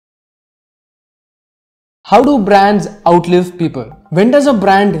How do brands outlive people? When does a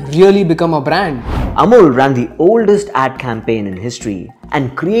brand really become a brand? Amul ran the oldest ad campaign in history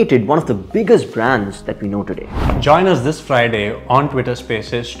and created one of the biggest brands that we know today. Join us this Friday on Twitter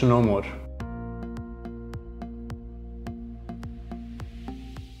Spaces to know more.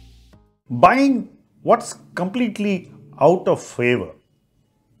 Buying what's completely out of favor.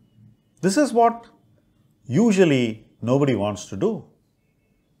 This is what usually nobody wants to do.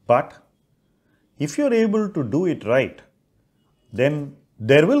 But if you're able to do it right, then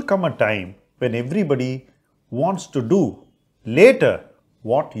there will come a time when everybody wants to do later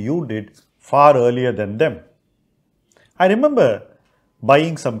what you did far earlier than them. I remember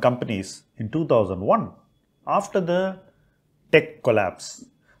buying some companies in 2001 after the tech collapse.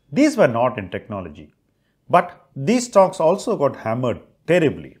 These were not in technology, but these stocks also got hammered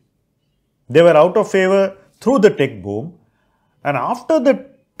terribly. They were out of favor through the tech boom, and after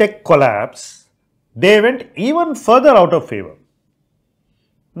the tech collapse, they went even further out of favor.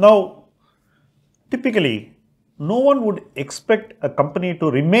 Now, typically, no one would expect a company to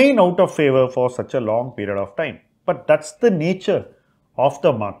remain out of favor for such a long period of time, but that's the nature of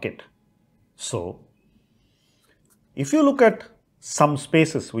the market. So, if you look at some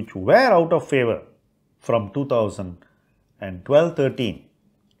spaces which were out of favor from 2012-13,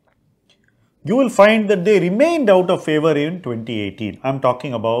 you will find that they remained out of favor in 2018. I'm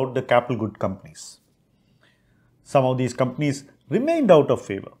talking about the capital good companies. Some of these companies remained out of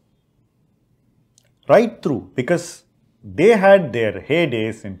favor right through because they had their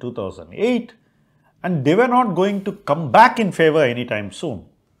heydays in 2008 and they were not going to come back in favor anytime soon.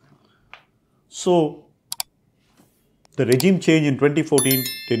 So, the regime change in 2014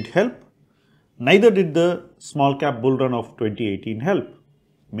 didn't help. Neither did the small cap bull run of 2018 help.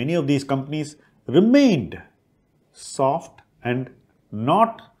 Many of these companies remained soft and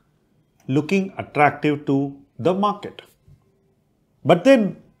not looking attractive to the market. But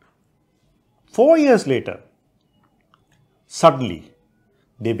then 4 years later, suddenly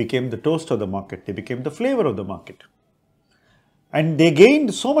they became the toast of the market, they became the flavor of the market. And they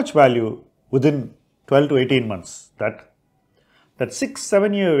gained so much value within 12 to 18 months that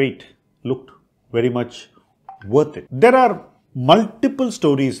 6-7 year wait looked very much worth it. There are multiple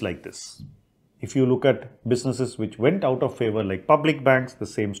stories like this. If you look at businesses which went out of favor like public banks, the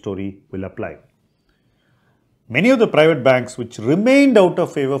same story will apply. Many of the private banks which remained out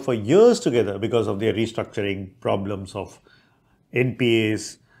of favor for years together because of their restructuring problems of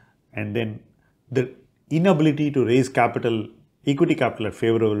NPAs and then the inability to raise capital, equity capital at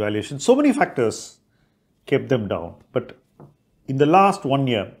favorable valuation, so many factors kept them down. But in the last 1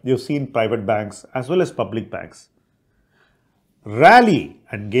 year, you've seen private banks as well as public banks rally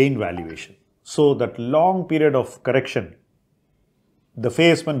and gain valuation. So that long period of correction, the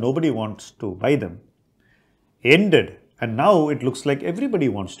phase when nobody wants to buy them, ended and now it looks like everybody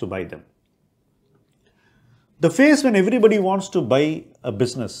wants to buy them. The phase when everybody wants to buy a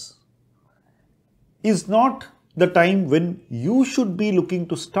business is not the time when you should be looking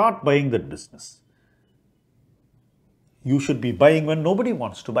to start buying that business. You should be buying when nobody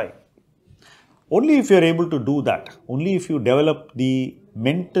wants to buy. Only if you are able to do that, only if you develop the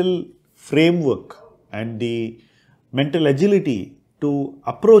mental framework and the mental agility to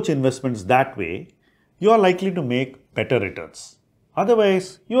approach investments that way, you are likely to make better returns.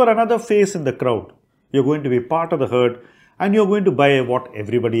 Otherwise, you are another face in the crowd. You're going to be part of the herd and you're going to buy what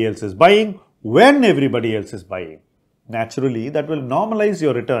everybody else is buying when everybody else is buying. Naturally, that will normalize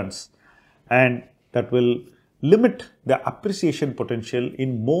your returns and that will limit the appreciation potential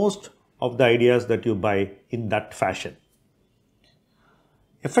in most of the ideas that you buy in that fashion.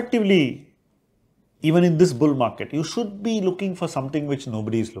 Effectively, even in this bull market, you should be looking for something which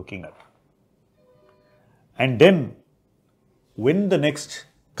nobody is looking at. And then, when the next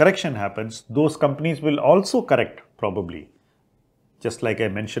correction happens, those companies will also correct probably. Just like I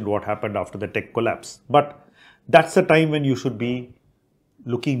mentioned what happened after the tech collapse. But that's the time when you should be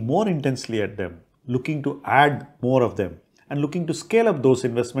looking more intensely at them, looking to add more of them and looking to scale up those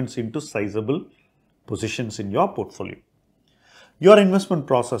investments into sizable positions in your portfolio. Your investment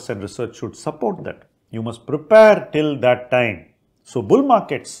process and research should support that. You must prepare till that time. So bull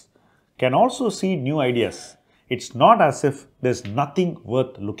markets can also see new ideas. It's not as if there's nothing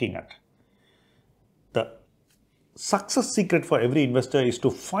worth looking at. The success secret for every investor is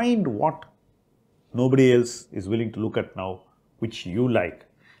to find what nobody else is willing to look at now, which you like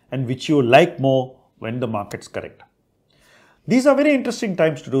and which you like more when the markets correct. These are very interesting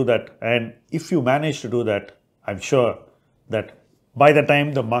times to do that, and if you manage to do that, I'm sure that by the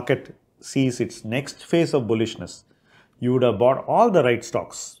time the market sees its next phase of bullishness, you would have bought all the right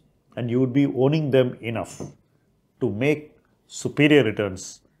stocks and you would be owning them enough to make superior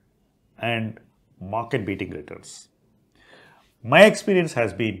returns and market beating returns. My experience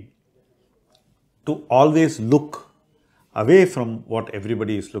has been to always look away from what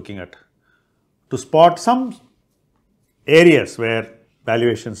everybody is looking at, to spot some areas where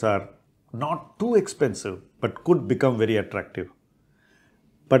valuations are not too expensive but could become very attractive.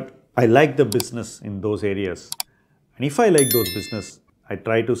 But I like the business in those areas, and if I like those business, I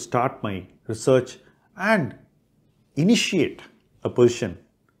try to start my research and initiate a position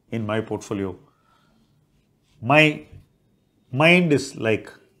in my portfolio. My mind is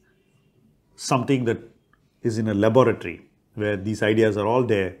like something that is in a laboratory where these ideas are all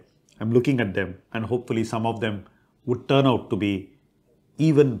there. I'm looking at them, and hopefully some of them would turn out to be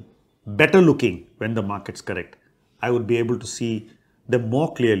even better looking when the market's correct. I would be able to see them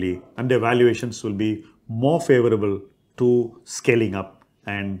more clearly, and their valuations will be more favorable to scaling up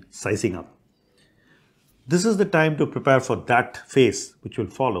and sizing up. This is the time to prepare for that phase which will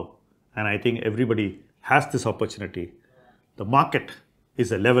follow, and I think everybody has this opportunity. The market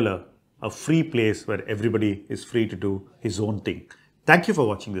is a leveler, a free place where everybody is free to do his own thing. Thank you for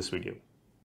watching this video.